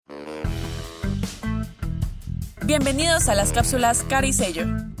Bienvenidos a las cápsulas Caricello.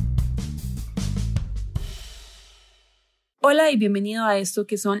 Hola y bienvenido a esto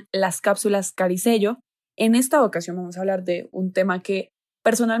que son las cápsulas Caricello. En esta ocasión vamos a hablar de un tema que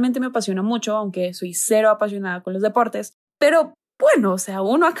personalmente me apasiona mucho, aunque soy cero apasionada con los deportes, pero bueno,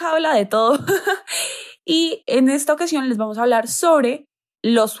 uno acá habla de todo. Y en esta ocasión les vamos a hablar sobre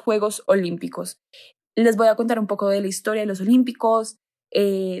los Juegos Olímpicos. Les voy a contar un poco de la historia de los Olímpicos,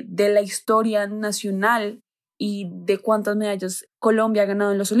 de la historia nacional y de cuántas medallas Colombia ha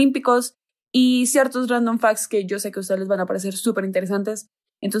ganado en los Olímpicos y ciertos random facts que yo sé que a ustedes les van a parecer súper interesantes.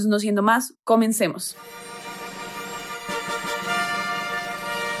 Entonces, no siendo más, comencemos.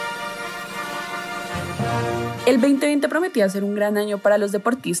 El 2020 prometía ser un gran año para los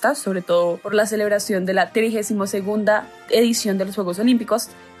deportistas, sobre todo por la celebración de la 32ª edición de los Juegos Olímpicos,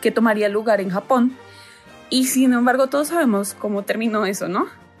 que tomaría lugar en Japón. Y sin embargo, todos sabemos cómo terminó eso, ¿no?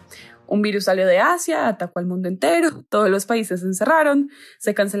 Un virus salió de Asia, atacó al mundo entero, todos los países se encerraron,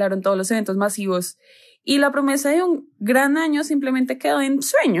 se cancelaron todos los eventos masivos y la promesa de un gran año simplemente quedó en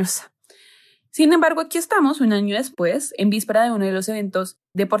sueños. Sin embargo, aquí estamos un año después, en víspera de uno de los eventos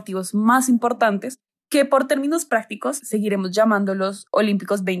deportivos más importantes, que por términos prácticos seguiremos llamando los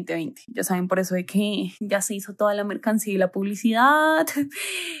Olímpicos 2020. Ya saben, por eso de que ya se hizo toda la mercancía y la publicidad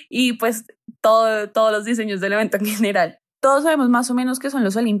y pues todos los diseños del evento en general. Todos sabemos más o menos qué son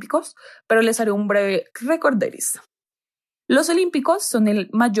los Olímpicos, pero les haré un breve recorderis. Los Olímpicos son el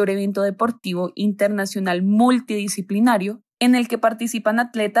mayor evento deportivo internacional multidisciplinario en el que participan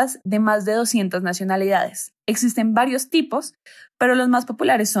atletas de más de 200 nacionalidades. Existen varios tipos, pero los más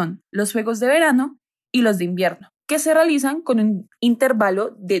populares son los Juegos de Verano y los de invierno, que se realizan con un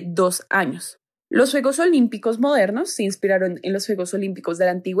intervalo de 2 años. Los Juegos Olímpicos modernos se inspiraron en los Juegos Olímpicos de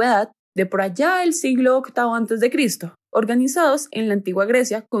la Antigüedad, de por allá del siglo VIII a.C., organizados en la antigua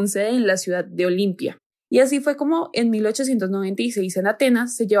Grecia con sede en la ciudad de Olimpia. Y así fue como en 1896 en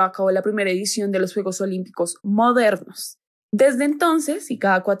Atenas se llevó a cabo la primera edición de los Juegos Olímpicos modernos. Desde entonces, y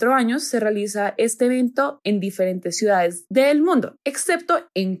cada 4 años, se realiza este evento en diferentes ciudades del mundo, excepto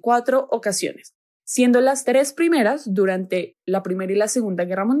en 4 ocasiones, siendo las 3 primeras durante la Primera y la Segunda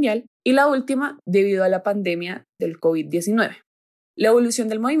Guerra Mundial y la última debido a la pandemia del COVID-19. La evolución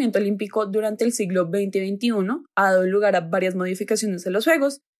del movimiento olímpico durante el siglo XX y XXI ha dado lugar a varias modificaciones en los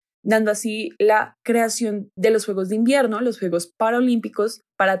Juegos, dando así la creación de los Juegos de Invierno, los Juegos Paralímpicos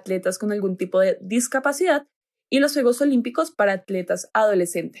para atletas con algún tipo de discapacidad y los Juegos Olímpicos para atletas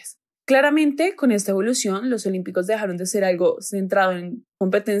adolescentes. Claramente, con esta evolución, los Olímpicos dejaron de ser algo centrado en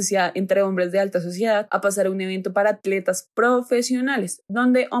competencia entre hombres de alta sociedad a pasar a un evento para atletas profesionales,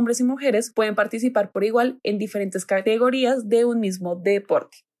 donde hombres y mujeres pueden participar por igual en diferentes categorías de un mismo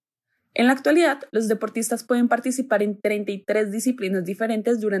deporte. En la actualidad, los deportistas pueden participar en 33 disciplinas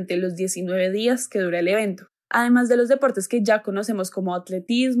diferentes durante los 19 días que dura el evento, además de los deportes que ya conocemos como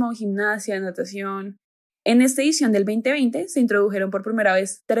atletismo, gimnasia, natación. En esta edición del 2020 se introdujeron por primera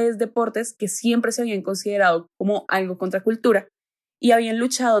vez 3 deportes que siempre se habían considerado como algo contracultura y habían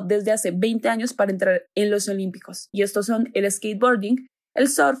luchado desde hace 20 años para entrar en los Olímpicos, y estos son el skateboarding, el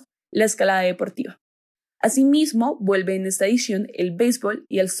surf, la escalada deportiva. Asimismo, vuelve en esta edición el béisbol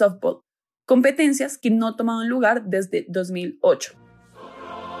y el softball, competencias que no tomaban lugar desde 2008.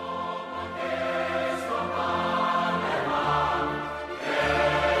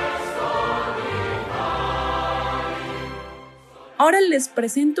 Ahora les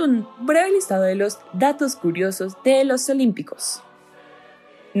presento un breve listado de los datos curiosos de los Olímpicos.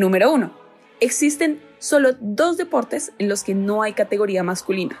 Número 1. Existen solo 2 deportes en los que no hay categoría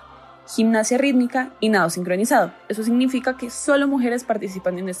masculina: gimnasia rítmica y nado sincronizado. Eso significa que solo mujeres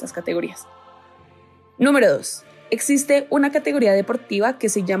participan en estas categorías. Número 2. Existe una categoría deportiva que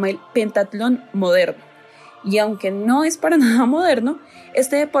se llama el pentatlón moderno. Y aunque no es para nada moderno,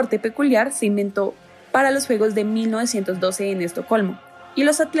 este deporte peculiar se inventó para los Juegos de 1912 en Estocolmo, y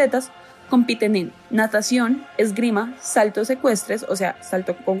los atletas compiten en natación, esgrima, saltos ecuestres, o sea,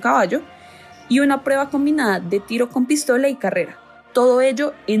 salto con caballo, y una prueba combinada de tiro con pistola y carrera, todo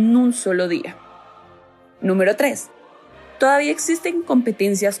ello en un solo día. Número 3. Todavía existen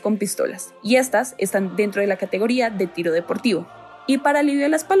competencias con pistolas, y estas están dentro de la categoría de tiro deportivo. Y para alivio de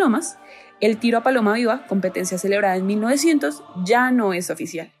las palomas, el tiro a paloma viva, competencia celebrada en 1900, ya no es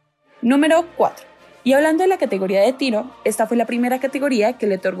oficial. Número 4. Y hablando de la categoría de tiro, esta fue la primera categoría que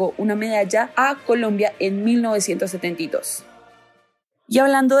le otorgó una medalla a Colombia en 1972. Y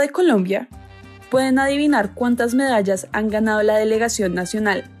hablando de Colombia, ¿pueden adivinar cuántas medallas han ganado la delegación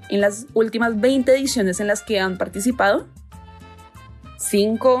nacional en las últimas 20 ediciones en las que han participado?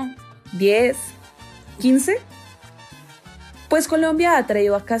 ¿5, 10, 15? Pues Colombia ha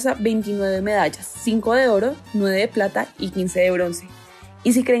traído a casa 29 medallas, 5 de oro, 9 de plata y 15 de bronce.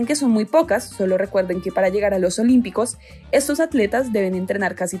 Y si creen que son muy pocas, solo recuerden que para llegar a los Olímpicos, estos atletas deben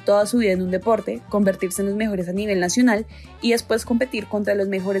entrenar casi toda su vida en un deporte, convertirse en los mejores a nivel nacional y después competir contra los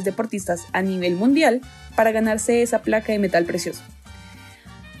mejores deportistas a nivel mundial para ganarse esa placa de metal precioso.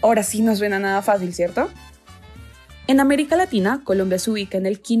 Ahora sí no suena nada fácil, ¿cierto? En América Latina, Colombia se ubica en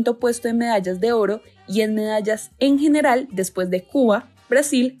el 5º puesto en medallas de oro y en medallas en general después de Cuba,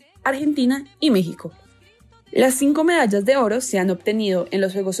 Brasil, Argentina y México. Las 5 medallas de oro se han obtenido en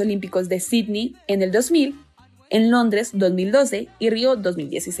los Juegos Olímpicos de Sydney en el 2000, en Londres 2012 y Río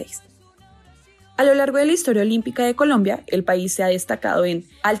 2016. A lo largo de la historia olímpica de Colombia, el país se ha destacado en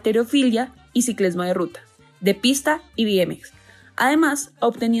halterofilia y ciclismo de ruta, de pista y BMX. Además, ha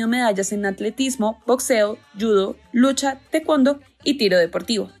obtenido medallas en atletismo, boxeo, judo, lucha, taekwondo y tiro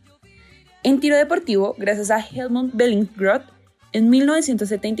deportivo. En tiro deportivo, gracias a Helmut Bellingroth, en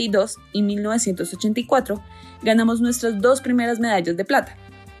 1972 y 1984 ganamos nuestras 2 primeras medallas de plata.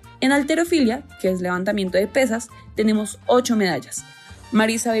 En halterofilia, que es levantamiento de pesas, tenemos 8 medallas.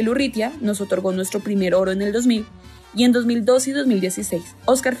 María Isabel Urrutia nos otorgó nuestro primer oro en el 2000 y en 2012 y 2016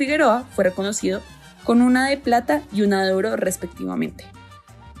 Óscar Figueroa fue reconocido con 1 de plata y 1 de oro respectivamente.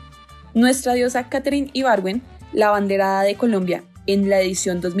 Nuestra diosa Katherine Ibargüen, la abanderada de Colombia en la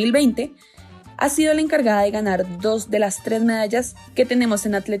edición 2020, ha sido la encargada de ganar 2 de las 3 medallas que tenemos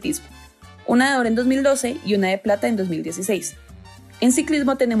en atletismo, 1 de oro en 2012 y 1 de plata en 2016. En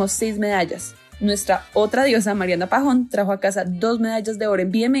ciclismo tenemos 6 medallas. Nuestra otra diosa, Mariana Pajón, trajo a casa 2 medallas de oro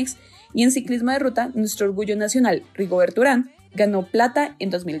en BMX y en ciclismo de ruta, nuestro orgullo nacional, Rigoberto Urán, ganó plata en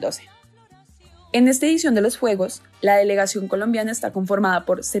 2012. En esta edición de los Juegos, la delegación colombiana está conformada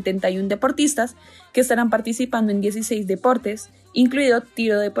por 71 deportistas que estarán participando en 16 deportes, incluido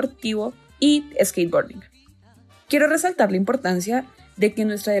tiro deportivo y skateboarding. Quiero resaltar la importancia de que en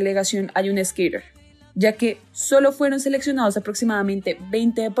nuestra delegación hay un skater, ya que solo fueron seleccionados aproximadamente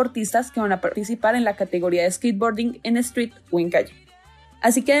 20 deportistas que van a participar en la categoría de skateboarding en street o en calle.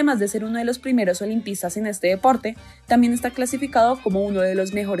 Así que además de ser uno de los primeros olimpistas en este deporte, también está clasificado como uno de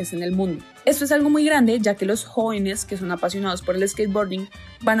los mejores en el mundo. Esto es algo muy grande, ya que los jóvenes que son apasionados por el skateboarding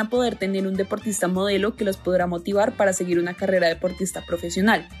van a poder tener un deportista modelo que los podrá motivar para seguir una carrera deportista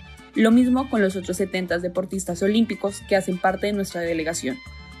profesional. Lo mismo con los otros 70 deportistas olímpicos que hacen parte de nuestra delegación.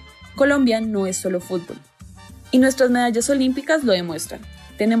 Colombia no es solo fútbol, y nuestras medallas olímpicas lo demuestran.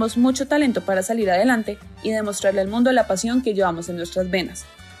 Tenemos mucho talento para salir adelante y demostrarle al mundo la pasión que llevamos en nuestras venas.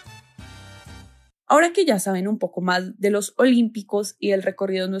 Ahora que ya saben un poco más de los olímpicos y del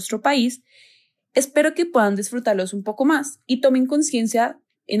recorrido de nuestro país, espero que puedan disfrutarlos un poco más y tomen conciencia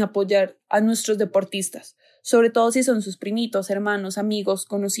en apoyar a nuestros deportistas, sobre todo si son sus primitos, hermanos, amigos,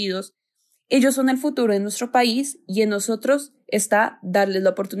 conocidos. Ellos son el futuro de nuestro país y en nosotros está darles la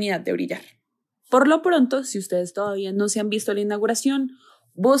oportunidad de brillar. Por lo pronto, si ustedes todavía no se han visto la inauguración,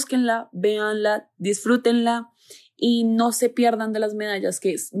 búsquenla, véanla, disfrútenla y no se pierdan de las medallas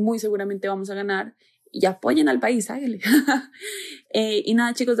que muy seguramente vamos a ganar y apoyen al país, háganle. Y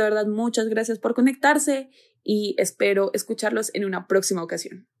nada, chicos, de verdad, muchas gracias por conectarse y espero escucharlos en una próxima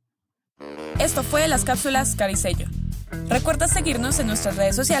ocasión. Esto fue las cápsulas Caricello. Recuerda seguirnos en nuestras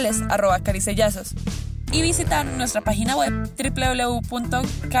redes sociales @caricellazos y visitar nuestra página web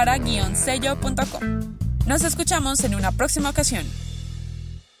www.cara-sello.com. Nos escuchamos en una próxima ocasión.